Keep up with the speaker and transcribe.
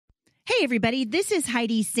Hey, everybody. This is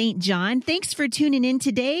Heidi St. John. Thanks for tuning in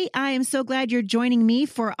today. I am so glad you're joining me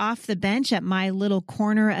for Off the Bench at my little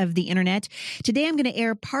corner of the internet. Today, I'm going to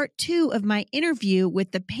air part 2 of my interview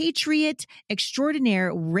with the patriot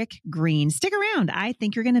extraordinaire, Rick Green. Stick around. I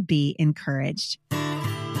think you're going to be encouraged.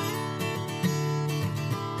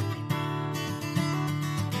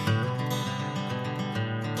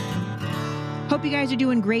 Hope you guys are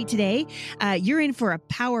doing great today. You're in for a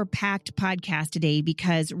power-packed podcast today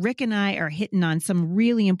because Rick and I are hitting on some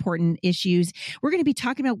really important issues. We're going to be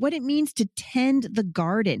talking about what it means to tend the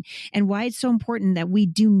garden and why it's so important that we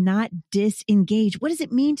do not disengage. What does it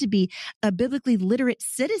mean to be a biblically literate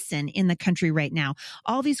citizen in the country right now?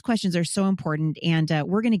 All these questions are so important, and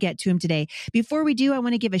we're going to get to them today. Before we do, I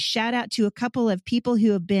want to give a shout out to a couple of people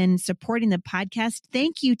who have been supporting the podcast.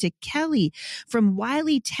 Thank you to Kelly from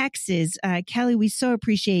Wiley, Texas. Kelly, we so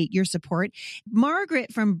appreciate your support.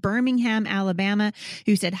 Margaret from Birmingham, Alabama,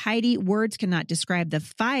 who said, Heidi, words cannot describe the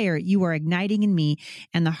fire you are igniting in me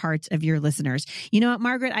and the hearts of your listeners. You know what,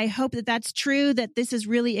 Margaret? I hope that that's true, that this is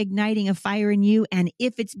really igniting a fire in you. And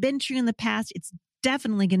if it's been true in the past, it's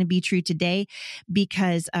definitely going to be true today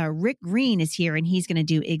because Rick Green is here and he's going to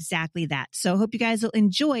do exactly that. So I hope you guys will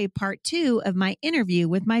enjoy part 2 of my interview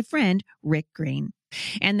with my friend, Rick Green.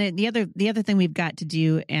 And the other thing we've got to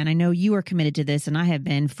do, and I know you are committed to this, and I have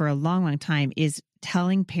been for a long, long time, is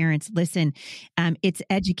telling parents, listen, it's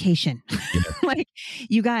education. Yeah. Like,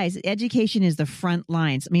 you guys, education is the front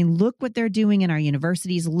lines. I mean, look what they're doing in our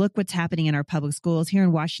universities. Look what's happening in our public schools. Here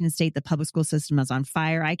in Washington State, the public school system is on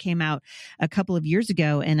fire. I came out a couple of years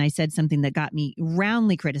ago and I said something that got me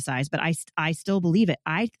roundly criticized, but I still believe it.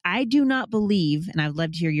 I do not believe, and I'd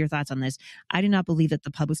love to hear your thoughts on this, I do not believe that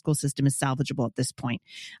the public school system is salvageable at this point.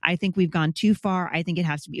 I think we've gone too far. I think it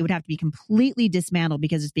would have to be completely dismantled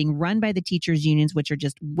because it's being run by the teachers' unions, which are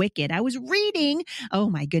just wicked. I was reading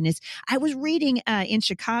in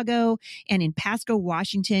Chicago and in Pasco,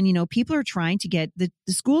 Washington, people are trying to get the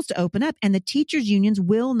schools to open up and the teachers' unions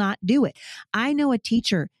will not do it. I know a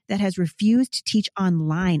teacher that has refused to teach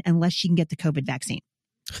online unless she can get the COVID vaccine.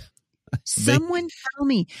 Someone tell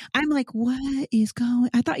me. I'm like, what is going?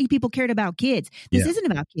 I thought you people cared about kids. This isn't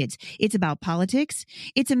about kids. It's about politics.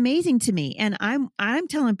 It's amazing to me. And I'm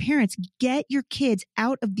telling parents, get your kids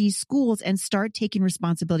out of these schools and start taking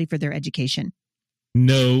responsibility for their education.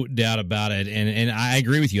 No doubt about it. And I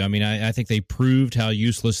agree with you. I mean, I think they proved how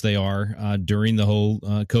useless they are during the whole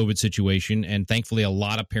COVID situation. And thankfully, a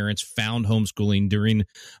lot of parents found homeschooling during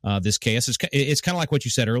this chaos. It's kind of like what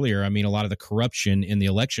you said earlier. I mean, a lot of the corruption in the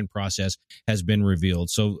election process has been revealed.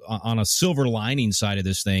 So on a silver lining side of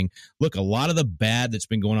this thing, look, a lot of the bad that's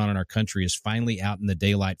been going on in our country is finally out in the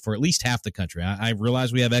daylight for at least half the country. I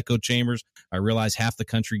realize we have echo chambers. I realize half the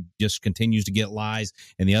country just continues to get lies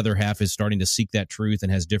and the other half is starting to seek that truth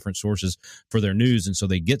and has different sources for their news, and so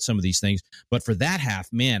they get some of these things. But for that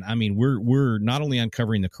half, man, I mean, we're not only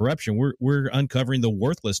uncovering the corruption, we're uncovering the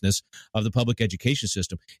worthlessness of the public education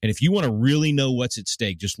system. And if you want to really know what's at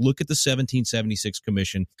stake, just look at the 1776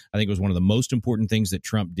 Commission. I think it was one of the most important things that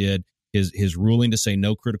Trump did. His ruling to say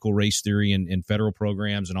no critical race theory in federal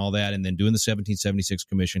programs and all that, and then doing the 1776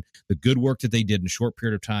 Commission, the good work that they did in a short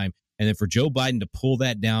period of time, and then for Joe Biden to pull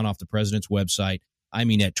that down off the president's website. I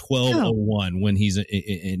mean, at 12:01 when he's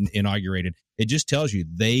inaugurated, it just tells you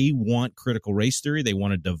they want critical race theory. They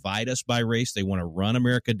want to divide us by race. They want to run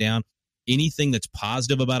America down. Anything that's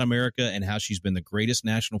positive about America and how she's been the greatest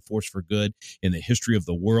national force for good in the history of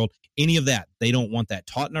the world, any of that, they don't want that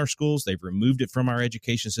taught in our schools. They've removed it from our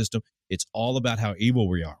education system. It's all about how evil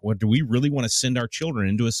we are. What do we really want to send our children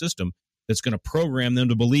into a system that's going to program them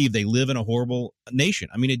to believe they live in a horrible nation?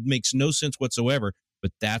 I mean, it makes no sense whatsoever.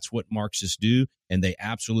 But that's what Marxists do, and they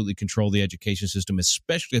absolutely control the education system,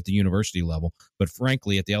 especially at the university level, but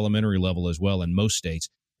frankly, at the elementary level as well in most states.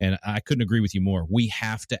 And I couldn't agree with you more. We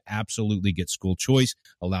have to absolutely get school choice,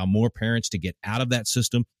 allow more parents to get out of that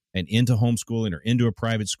system and into homeschooling or into a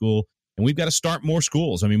private school. And we've got to start more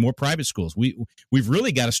schools. I mean, more private schools. We've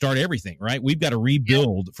really got to start everything, right? We've got to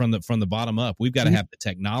rebuild from the bottom up. We've got to have the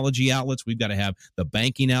technology outlets. We've got to have the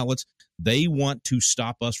banking outlets. They want to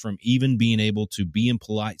stop us from even being able to be in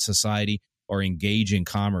polite society or engage in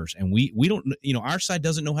commerce. And we don't, our side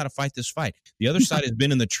doesn't know how to fight this fight. The other side has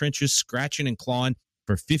been in the trenches, scratching and clawing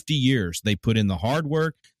for 50 years. They put in the hard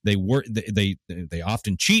work. They work. They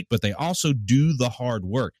often cheat, but they also do the hard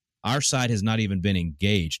work. Our side has not even been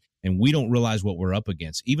engaged, and we don't realize what we're up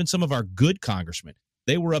against. Even some of our good congressmen,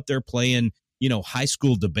 they were up there playing high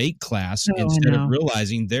school debate class instead of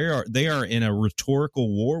realizing they are in a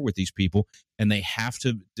rhetorical war with these people, and they have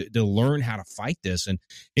to learn how to fight this. And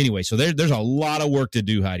anyway, so there's a lot of work to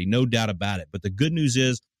do, Heidi, no doubt about it. But the good news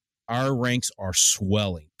is our ranks are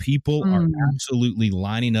swelling. People are absolutely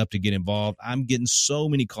lining up to get involved. I'm getting so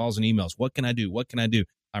many calls and emails. What can I do? What can I do?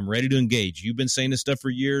 I'm ready to engage. You've been saying this stuff for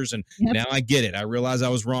years, and now I get it. I realize I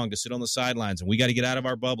was wrong to sit on the sidelines, and we got to get out of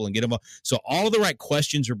our bubble and get involved. So all of the right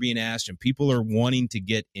questions are being asked, and people are wanting to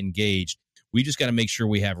get engaged. We just got to make sure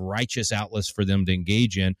we have righteous outlets for them to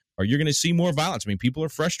engage in, or you're going to see more violence. I mean, people are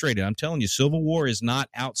frustrated. I'm telling you, civil war is not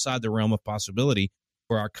outside the realm of possibility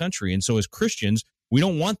for our country. And so as Christians, we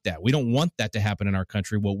don't want that. We don't want that to happen in our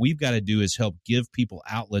country. What we've got to do is help give people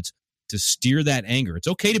outlets to steer that anger. It's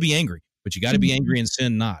okay to be angry, but you got to be angry and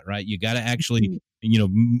sin not, right? You got to actually,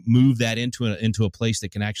 move that into a place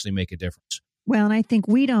that can actually make a difference. Well, and I think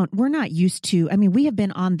we're not used to, I mean, we have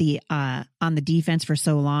been on the defense for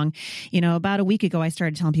so long. About a week ago, I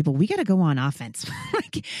started telling people, we got to go on offense.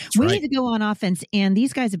 We need to go on offense. And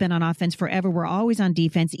these guys have been on offense forever. We're always on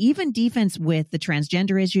defense, even defense with the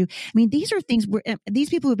transgender issue. I mean, these are things these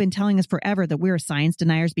people have been telling us forever that we're science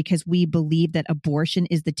deniers because we believe that abortion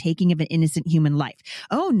is the taking of an innocent human life.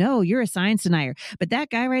 Oh, no, you're a science denier. But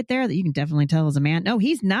that guy right there that you can definitely tell is a man. No,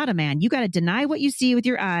 he's not a man. You got to deny what you see with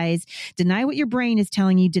your eyes, deny what your brain is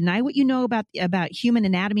telling you, deny what you know about human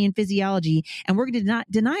anatomy and physiology, and we're going to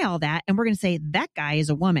deny all that, and we're going to say that guy is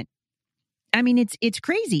a woman. I mean, it's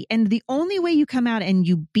crazy. And the only way you come out and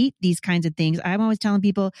you beat these kinds of things, I'm always telling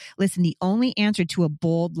people, listen, the only answer to a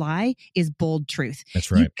bold lie is bold truth.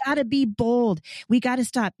 That's right. You got to be bold. We got to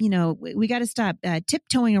stop, we got to stop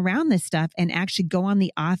tiptoeing around this stuff and actually go on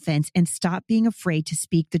the offense and stop being afraid to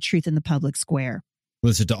speak the truth in the public square.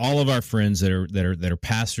 Listen, to all of our friends that are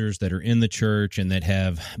pastors, that are in the church and that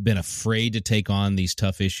have been afraid to take on these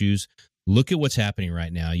tough issues, look at what's happening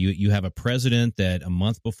right now. You have a president that a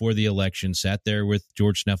month before the election sat there with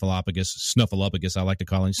George Snuffleupagus, I like to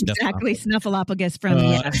call him. Exactly, Snuffleupagus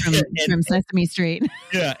from Sesame Street.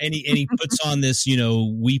 Yeah, and he puts on this,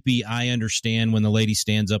 weepy, I understand when the lady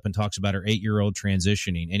stands up and talks about her 8-year-old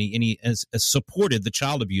transitioning, and he has supported the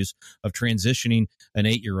child abuse of transitioning an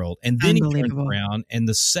 8-year-old. And then he turns around, and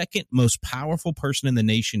the second most powerful person in the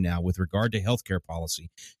nation now with regard to healthcare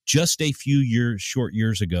policy, just a few short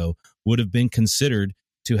years ago, would have been considered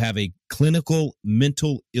to have a clinical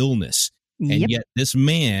mental illness. And yet this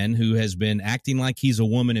man who has been acting like he's a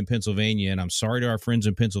woman in Pennsylvania, and I'm sorry to our friends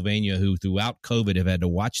in Pennsylvania who throughout COVID have had to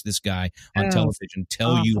watch this guy on television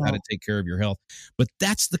tell you how to take care of your health. But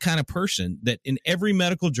that's the kind of person that in every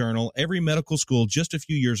medical journal, every medical school just a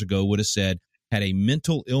few years ago would have said had a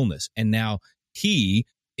mental illness. And now he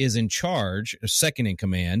is in charge, second in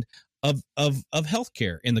command, of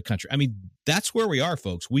healthcare in the country. I mean, that's where we are,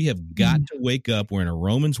 folks. We have got to wake up. We're in a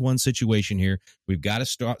Romans 1 situation here. We've got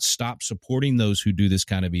to stop supporting those who do this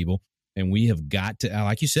kind of evil. And we have got to,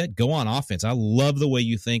 like you said, go on offense. I love the way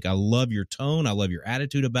you think. I love your tone. I love your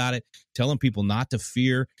attitude about it. Telling people not to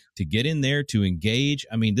fear, to get in there, to engage.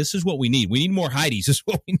 I mean, this is what we need. We need more Heidis. This is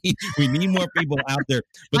what we need. We need more people out there.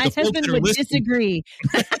 But my husband would disagree.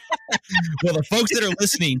 Well, the folks that are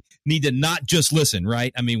listening need to not just listen,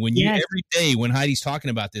 right? I mean, when you every day when Heidi's talking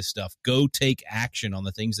about this stuff, go take action on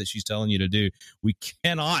the things that she's telling you to do. We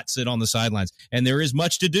cannot sit on the sidelines, and there is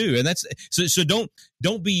much to do. And that's so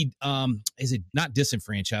don't be is it not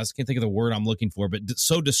disenfranchised? I can't think of the word I'm looking for, but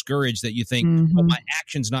so discouraged that you think, well, my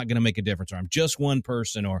action's not going to make a difference, or I'm just one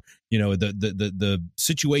person, or the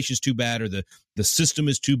situation's too bad, or the system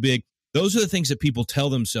is too big. Those are the things that people tell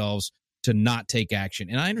themselves to not take action.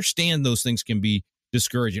 And I understand those things can be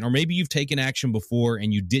discouraging, or maybe you've taken action before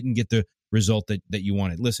and you didn't get the result that you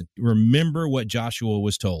wanted. Listen, remember what Joshua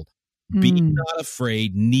was told. Be not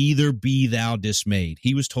afraid, neither be thou dismayed.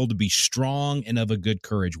 He was told to be strong and of a good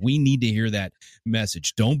courage. We need to hear that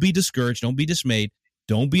message. Don't be discouraged. Don't be dismayed.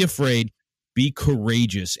 Don't be afraid. Be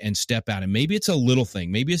courageous and step out. And maybe it's a little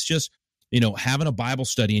thing. Maybe it's just having a Bible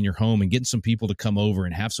study in your home and getting some people to come over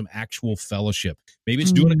and have some actual fellowship. Maybe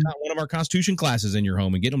it's doing one of our Constitution classes in your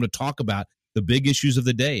home and get them to talk about the big issues of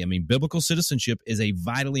the day. I mean, biblical citizenship is a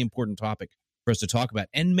vitally important topic for us to talk about.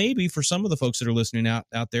 And maybe for some of the folks that are listening out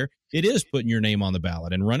there, it is putting your name on the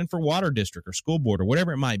ballot and running for water district or school board or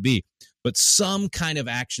whatever it might be. But some kind of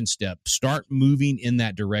action step, start moving in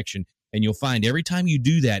that direction. And you'll find every time you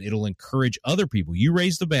do that, it'll encourage other people. You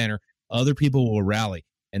raise the banner, other people will rally.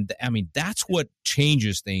 And I mean, that's what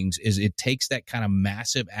changes things, is it takes that kind of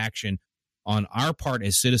massive action on our part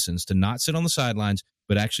as citizens to not sit on the sidelines,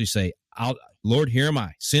 but actually say, Lord, here am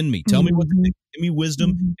I, send me, tell me what to do, give me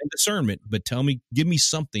wisdom and discernment, but give me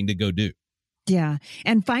something to go do. Yeah.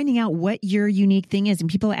 And finding out what your unique thing is. And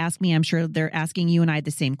people ask me, I'm sure they're asking you and I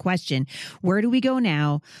the same question. Where do we go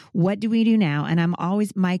now? What do we do now? And I'm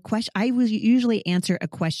always, I will usually answer a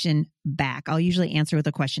question back, I'll usually answer with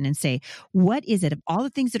a question and say, what is it of all the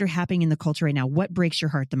things that are happening in the culture right now? What breaks your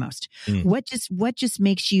heart the most? Mm. What just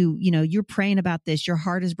makes you, you're praying about this. Your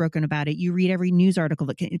heart is broken about it. You read every news article.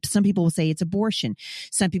 Some people will say it's abortion.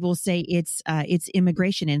 Some people will say it's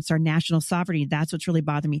immigration and it's our national sovereignty. That's what's really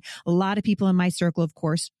bothering me. A lot of people in my circle, of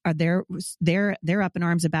course, are they're up in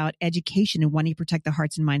arms about education and wanting to protect the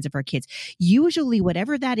hearts and minds of our kids. Usually,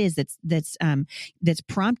 whatever that is that's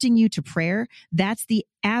prompting you to prayer, that's the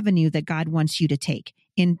avenue that God wants you to take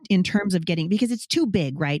in terms of getting, because it's too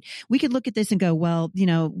big, right? We could look at this and go, well,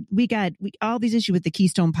 we got all these issues with the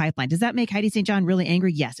Keystone Pipeline. Does that make Heidi St. John really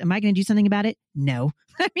angry? Yes. Am I going to do something about it? No.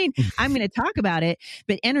 I mean, I'm going to talk about it,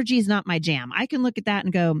 but energy is not my jam. I can look at that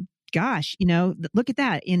and go, gosh, look at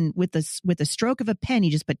that. With the stroke of a pen,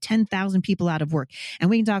 you just put 10,000 people out of work. And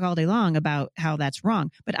we can talk all day long about how that's wrong,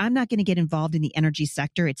 but I'm not going to get involved in the energy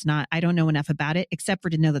sector. I don't know enough about it, except for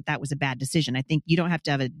to know that was a bad decision. I think you don't have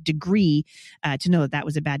to have a degree to know that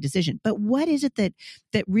was a bad decision. But what is it that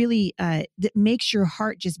really that makes your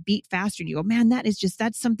heart just beat faster? And you go, man,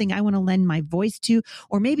 that's something I want to lend my voice to.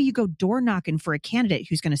 Or maybe you go door knocking for a candidate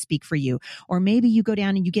who's going to speak for you. Or maybe you go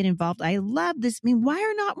down and you get involved. I love this. I mean, why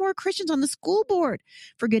are not more Christians on the school board,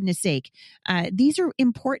 for goodness sake? These are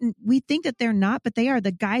important. We think that they're not, but they are.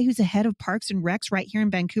 The guy who's the head of Parks and Recs right here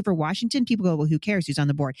in Vancouver, Washington, people go, well, who cares who's on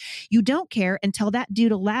the board? You don't care until that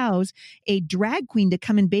dude allows a drag queen to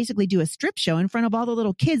come and basically do a strip show in front of all the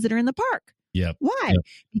little kids that are in the park. Yep. Why? Yep.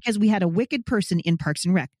 Because we had a wicked person in Parks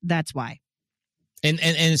and Rec. That's why. And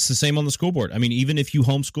it's the same on the school board. I mean, even if you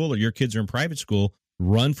homeschool or your kids are in private school,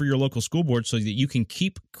 run for your local school board so that you can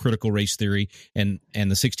keep critical race theory and the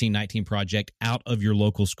 1619 Project out of your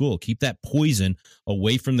local school. Keep that poison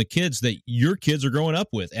away from the kids that your kids are growing up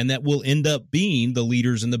with, and that will end up being the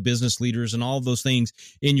leaders and the business leaders and all of those things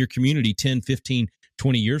in your community 10, 15,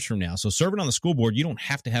 20 years from now. So serving on the school board, you don't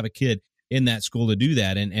have to have a kid in that school to do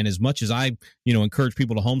that. And as much as I, encourage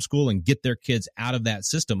people to homeschool and get their kids out of that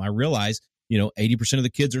system, I realize 80% of the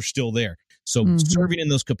kids are still there. So serving in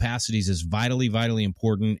those capacities is vitally, vitally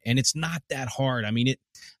important. And it's not that hard. I mean,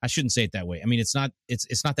 I shouldn't say it that way. I mean, it's not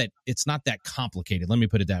that complicated. Let me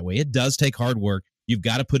put it that way. It does take hard work. You've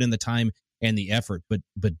got to put in the time and the effort, but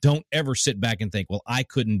don't ever sit back and think, well, I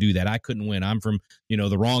couldn't do that. I couldn't win. I'm from,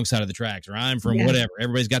 the wrong side of the tracks, or I'm from whatever.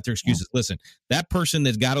 Everybody's got their excuses. Yeah. Listen, that person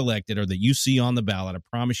that got elected or that you see on the ballot, I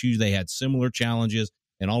promise you they had similar challenges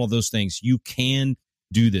and all of those things. You can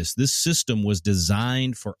do this. This system was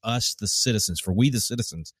designed for us, the citizens,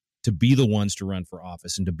 to be the ones to run for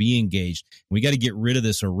office and to be engaged. We got to get rid of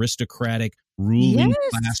this aristocratic ruling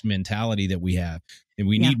class mentality that we have. And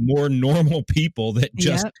we need more normal people that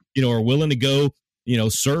just, are willing to go,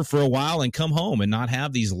 serve for a while and come home, and not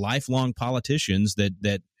have these lifelong politicians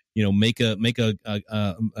that make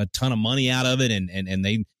a ton of money out of it. And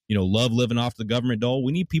they, love living off the government dole.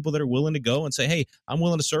 We need people that are willing to go and say, hey, I'm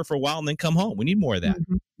willing to serve for a while and then come home. We need more of that.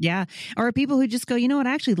 Mm-hmm. Yeah. Or people who just go, you know what?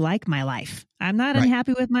 I actually like my life. I'm not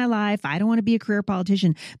unhappy with my life. I don't want to be a career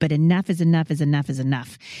politician, but enough is enough is enough is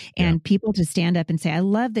enough. And people to stand up and say, I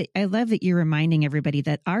love that you're reminding everybody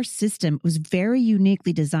that our system was very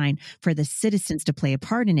uniquely designed for the citizens to play a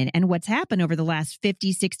part in it. And what's happened over the last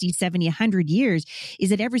 50, 60, 70, 100 years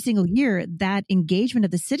is that every single year that engagement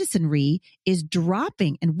of the citizenry is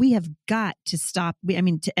dropping, and we have got to stop. I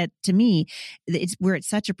mean, to me, we're at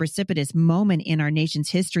such a precipitous moment in our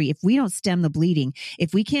nation's history. If we don't stem the bleeding,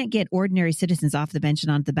 if we can't get ordinary citizens off the bench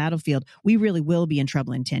and onto the battlefield, we really will be in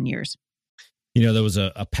trouble in 10 years. There was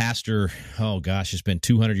a pastor, it's been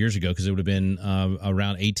 200 years ago, because it would have been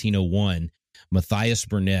around 1801, Matthias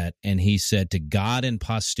Burnett, and he said, to God and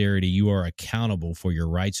posterity, you are accountable for your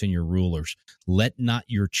rights and your rulers. Let not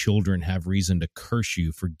your children have reason to curse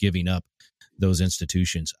you for giving up those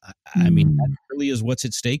institutions. I mean, that really is what's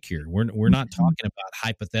at stake here. We're not talking about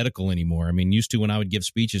hypothetical anymore. I mean, used to, when I would give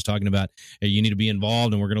speeches talking about, hey, you need to be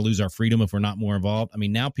involved and we're going to lose our freedom if we're not more involved. I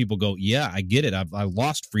mean, now people go, yeah, I get it. I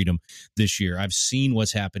lost freedom this year. I've seen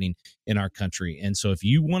what's happening in our country. And so if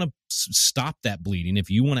you want to stop that bleeding, if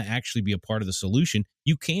you want to actually be a part of the solution,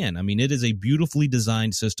 you can. I mean, it is a beautifully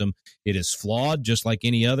designed system. It is flawed, just like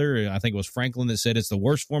any other. I think it was Franklin that said it's the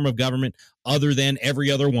worst form of government other than every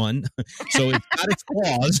other one. So it's got its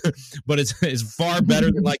flaws, but it's far better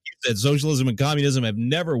than, like you said, socialism and communism have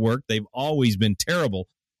never worked. They've always been terrible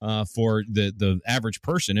for the average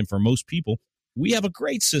person. And for most people, we have a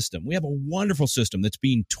great system. We have a wonderful system that's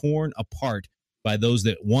being torn apart by those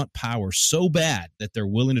that want power so bad that they're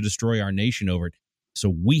willing to destroy our nation over it. So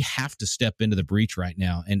we have to step into the breach right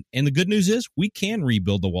now. And the good news is we can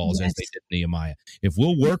rebuild the walls as they did Nehemiah. If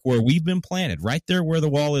we'll work where we've been planted, right there where the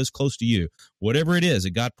wall is close to you, whatever it is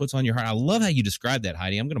that God puts on your heart. I love how you describe that,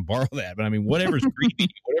 Heidi. I'm going to borrow that. But I mean, whatever's grieving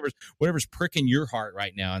you, whatever's pricking your heart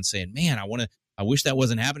right now and saying, man, I wish that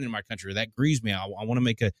wasn't happening in my country. Or that grieves me. I want to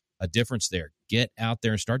make a difference there. Get out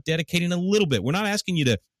there and start dedicating a little bit. We're not asking you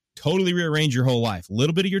to totally rearrange your whole life. A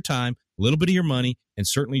little bit of your time, a little bit of your money, and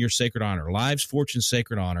certainly your sacred honor. Lives, fortune,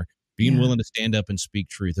 sacred honor, being willing to stand up and speak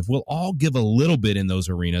truth. If we'll all give a little bit in those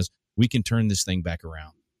arenas, we can turn this thing back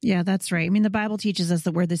around. Yeah, that's right. I mean, the Bible teaches us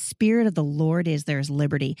that where the Spirit of the Lord is, there's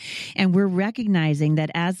liberty. And we're recognizing that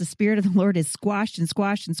as the Spirit of the Lord is squashed and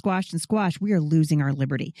squashed and squashed and squashed, we are losing our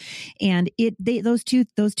liberty. And those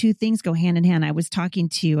two things go hand in hand. I was talking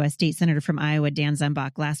to a state senator from Iowa, Dan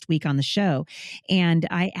Zembach, last week on the show. And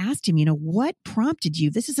I asked him, what prompted you?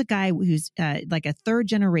 This is a guy who's like a third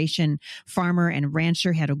generation farmer and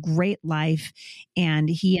rancher, had a great life. And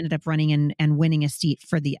he ended up running and winning a seat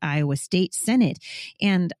for the Iowa State Senate.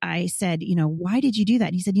 And I said, why did you do that?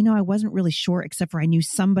 And he said, I wasn't really sure, except for I knew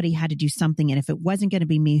somebody had to do something. And if it wasn't going to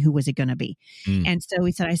be me, who was it going to be? And so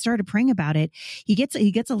he said, I started praying about it. He gets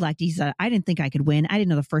elected. He said, I didn't think I could win. I didn't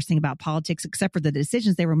know the first thing about politics, except for the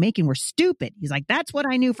decisions they were making were stupid. He's like, that's what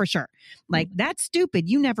I knew for sure. Like, that's stupid.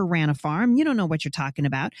 You never ran a farm. You don't know what you're talking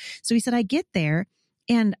about. So he said, I get there.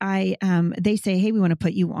 And they say, hey, we want to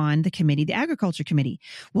put you on the committee, the agriculture committee.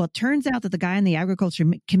 Well, it turns out that the guy in the agriculture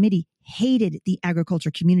committee hated the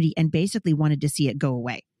agriculture community and basically wanted to see it go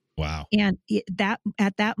away. Wow. And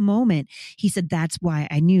at that moment, he said, that's why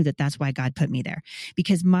I knew that's why God put me there,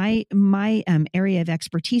 because my area of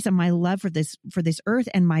expertise and my love for this earth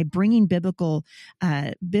and my bringing biblical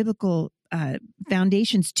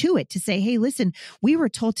foundations to it, to say, hey, listen, we were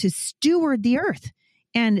told to steward the earth.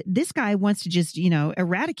 And this guy wants to just,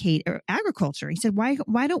 eradicate agriculture. He said,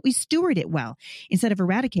 why don't we steward it well instead of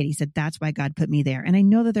eradicate? He said, that's why God put me there. And I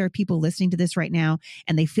know that there are people listening to this right now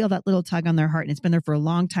and they feel that little tug on their heart and it's been there for a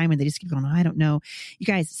long time and they just keep going, I don't know. You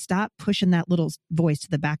guys, stop pushing that little voice to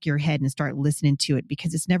the back of your head and start listening to it,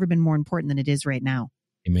 because it's never been more important than it is right now.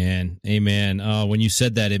 Amen. When you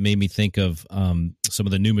said that, it made me think of some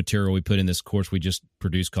of the new material we put in this course we just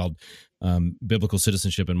produced called Biblical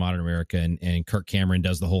Citizenship in Modern America. And Kirk Cameron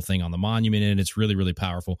does the whole thing on the monument, and it's really, really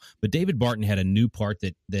powerful. But David Barton had a new part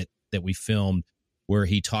that we filmed where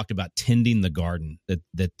he talked about tending the garden,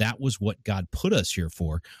 that was what God put us here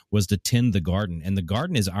for, was to tend the garden. And the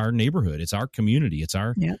garden is our neighborhood. It's our community. It's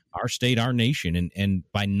our state, our nation. And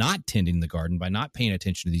by not tending the garden, by not paying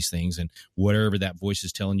attention to these things and whatever that voice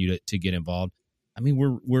is telling you to get involved, I mean,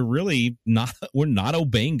 we're really not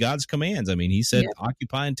obeying God's commands. I mean, he said,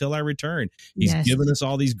 occupy until I return. He's given us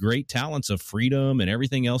all these great talents of freedom and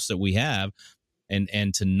everything else that we have.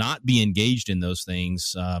 And to not be engaged in those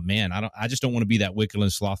things, I just don't want to be that wicked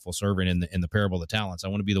and slothful servant in the parable of the talents. I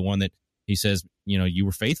want to be the one that he says, you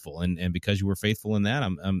were faithful, and because you were faithful in that,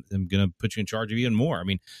 I'm going to put you in charge of even more. I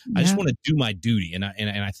mean, I just want to do my duty, and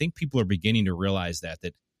I think people are beginning to realize that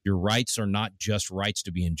your rights are not just rights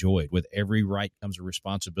to be enjoyed. With every right comes a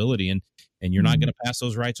responsibility, and you're not going to pass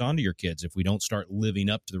those rights on to your kids if we don't start living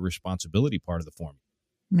up to the responsibility part of the formula.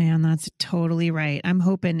 Man, that's totally right.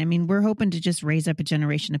 We're hoping to just raise up a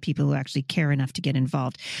generation of people who actually care enough to get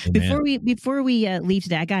involved. Amen. Before we leave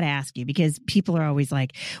today, I got to ask you, because people are always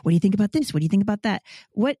like, what do you think about this? What do you think about that?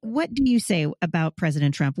 What do you say about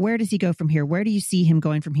President Trump? Where does he go from here? Where do you see him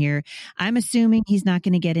going from here? I'm assuming he's not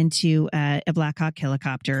going to get into a Black Hawk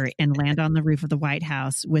helicopter and land on the roof of the White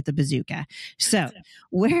House with a bazooka. So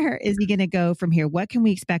where is he going to go from here? What can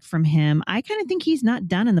we expect from him? I kind of think he's not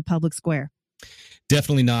done in the public square.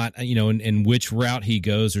 Definitely not, and which route he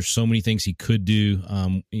goes. There's so many things he could do,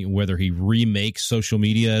 whether he remakes social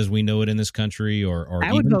media as we know it in this country, or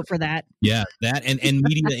I would vote for that. Yeah, that and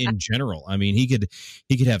media in general. I mean, he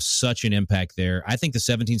could have such an impact there. I think the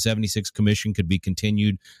 1776 Commission could be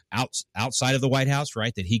continued outside of the White House,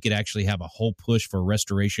 right? That he could actually have a whole push for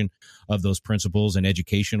restoration of those principles and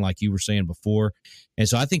education, like you were saying before. And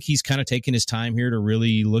so I think he's kind of taking his time here to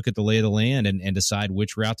really look at the lay of the land and decide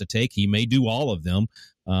which route to take. He may do all of them.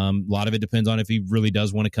 A lot of it depends on if he really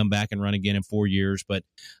does want to come back and run again in 4 years. But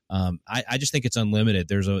I just think it's unlimited.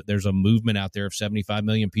 There's a movement out there of 75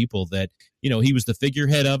 million people that, he was the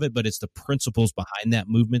figurehead of it, but it's the principles behind that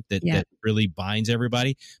movement that really binds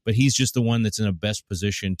everybody. But he's just the one that's in a best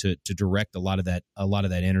position to direct a lot of that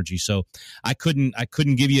energy. So I couldn't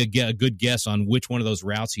give you a good guess on which one of those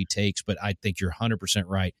routes he takes, but I think you're 100%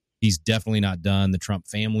 right. He's definitely not done. The Trump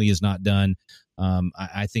family is not done.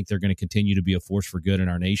 I think they're going to continue to be a force for good in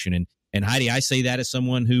our nation. And And Heidi, I say that as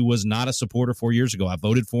someone who was not a supporter 4 years ago. I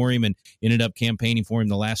voted for him and ended up campaigning for him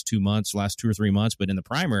the last 2 or 3 months. But in the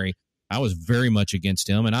primary, I was very much against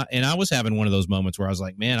him. And I was having one of those moments where I was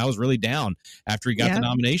like, man, I was really down after he got the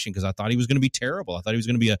nomination because I thought he was going to be terrible. I thought he was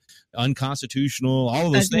going to be unconstitutional, all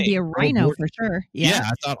of those things. Be a rhino for sure. Yeah,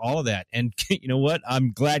 I thought all of that. And you know what?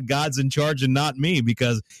 I'm glad God's in charge and not me,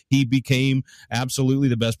 because he became absolutely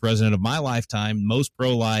the best president of my lifetime, most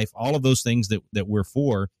pro-life, all of those things that we're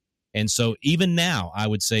for. And so even now, I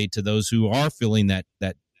would say to those who are feeling that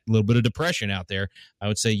little bit of depression out there, I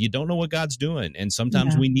would say you don't know what God's doing. And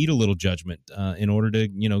sometimes we need a little judgment in order to,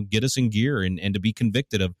 get us in gear and to be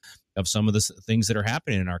convicted of some of the things that are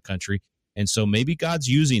happening in our country. And so maybe God's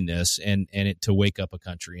using this and it to wake up a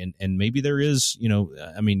country. And maybe there is,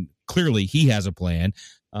 clearly he has a plan.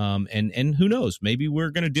 And who knows, maybe we're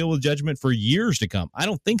going to deal with judgment for years to come. I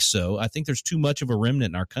don't think so. I think there's too much of a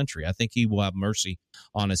remnant in our country. I think he will have mercy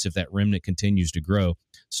on us if that remnant continues to grow.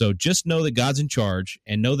 So just know that God's in charge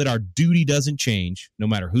and know that our duty doesn't change no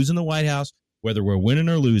matter who's in the White House, whether we're winning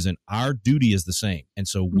or losing. Our duty is the same. And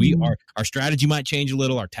so our strategy might change a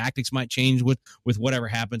little. Our tactics might change with whatever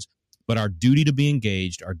happens. But our duty to be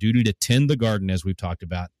engaged, our duty to tend the garden, as we've talked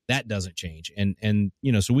about, that doesn't change. And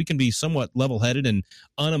so we can be somewhat level-headed and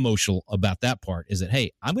unemotional about that part, is that,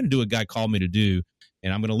 hey, I'm going to do what God called me to do,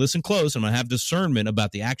 and I'm going to listen close. I'm going to have discernment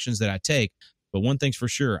about the actions that I take. But one thing's for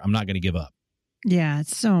sure, I'm not going to give up. Yeah,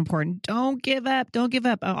 it's so important. Don't give up. Don't give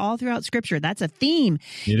up. All throughout Scripture, that's a theme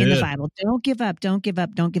in the Bible. Don't give up. Don't give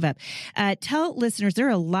up. Don't give up. Tell listeners, there are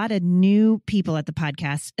a lot of new people at the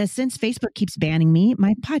podcast. Since Facebook keeps banning me,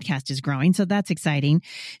 my podcast is growing, so that's exciting.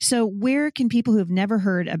 So where can people who have never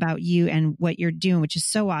heard about you and what you're doing, which is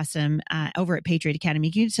so awesome, over at Patriot Academy,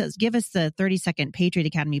 can you just give us the 30-second Patriot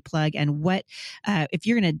Academy plug, and what, if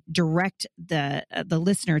you're going to direct the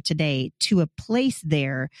listener today to a place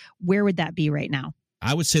there, where would that be right now?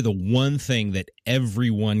 I would say the one thing that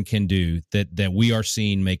everyone can do that we are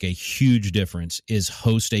seeing make a huge difference is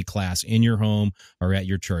host a class in your home or at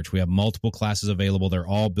your church. We have multiple classes available. They're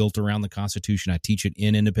all built around the Constitution. I teach it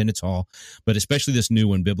in Independence Hall, but especially this new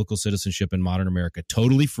one, Biblical Citizenship in Modern America,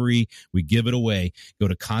 totally free. We give it away. Go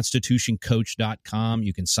to constitutioncoach.com.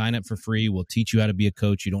 You can sign up for free. We'll teach you how to be a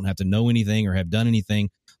coach. You don't have to know anything or have done anything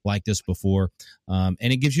like this before. And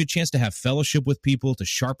it gives you a chance to have fellowship with people, to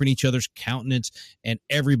sharpen each other's countenance, and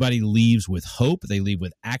everybody leaves with hope. They leave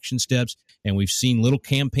with action steps. And we've seen little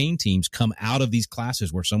campaign teams come out of these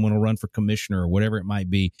classes where someone will run for commissioner or whatever it might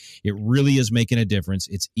be. It really is making a difference.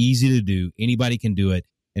 It's easy to do. Anybody can do it.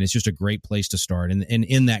 And it's just a great place to start. And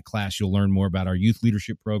in that class, you'll learn more about our youth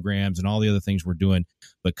leadership programs and all the other things we're doing.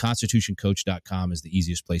 But constitutioncoach.com is the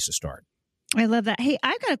easiest place to start. I love that. Hey,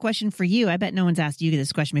 I've got a question for you. I bet no one's asked you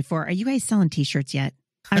this question before. Are you guys selling T-shirts yet?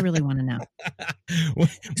 I really want to know.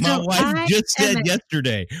 My wife just said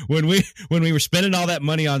yesterday when we were spending all that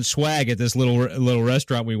money on swag at this little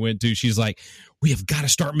restaurant we went to, she's like, we have got to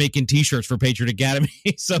start making T-shirts for Patriot Academy.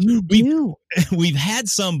 So we've had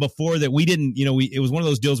some before that we didn't, it was one of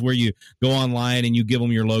those deals where you go online and you give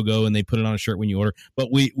them your logo and they put it on a shirt when you order.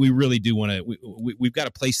 But we really do want to, we've got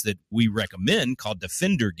a place that we recommend called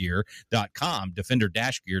defendergear.com,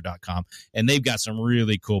 defender-gear.com. And they've got some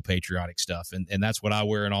really cool patriotic stuff. And that's what I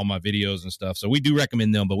wear in all my videos and stuff. So we do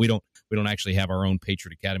recommend them, but we don't actually have our own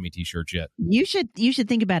Patriot Academy T-shirts yet. You should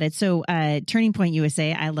think about it. So Turning Point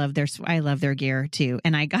USA, I love their gear too.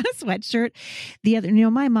 And I got a sweatshirt the other,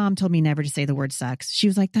 my mom told me never to say the word sucks. She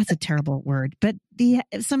was like, that's a terrible word, but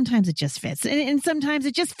sometimes it just fits. And sometimes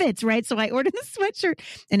it just fits, right? So I ordered the sweatshirt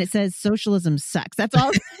and it says socialism sucks. That's all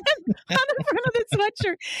on the front of the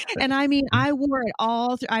sweatshirt. And I mean, I wore it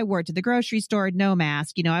I wore it to the grocery store, no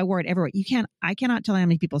mask, I wore it everywhere. I cannot tell how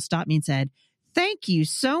many people stopped me and said, thank you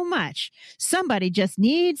so much. Somebody just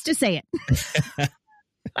needs to say it.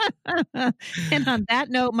 And on that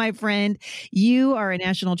note, my friend, you are a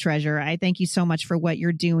national treasure. I thank you so much for what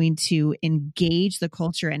you're doing to engage the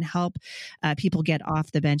culture and help people get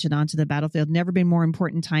off the bench and onto the battlefield. Never been more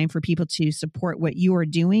important time for people to support what you are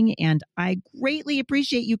doing. And I greatly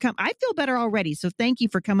appreciate you come. I feel better already. So thank you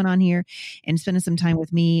for coming on here and spending some time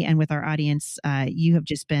with me and with our audience. You have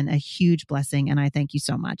just been a huge blessing. And I thank you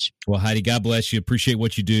so much. Well, Heidi, God bless you. Appreciate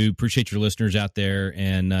what you do. Appreciate your listeners out there.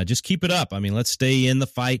 And just keep it up. I mean, let's stay in the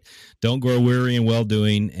fight. Don't grow weary in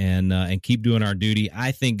well-doing, and keep doing our duty.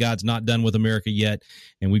 I think God's not done with America yet,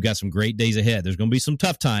 and we've got some great days ahead. There's going to be some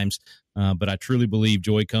tough times, but I truly believe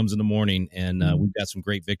joy comes in the morning, and we've got some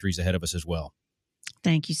great victories ahead of us as well.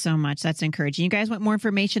 Thank you so much. That's encouraging. You guys want more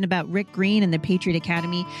information about Rick Green and the Patriot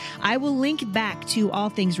Academy? I will link back to all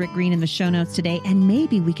things Rick Green in the show notes today, and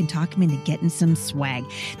maybe we can talk him into getting some swag.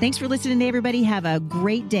 Thanks for listening today, everybody. Have a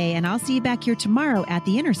great day, and I'll see you back here tomorrow at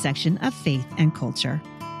the intersection of faith and culture.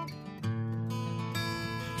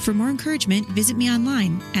 For more encouragement, visit me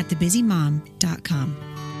online at thebusymom.com.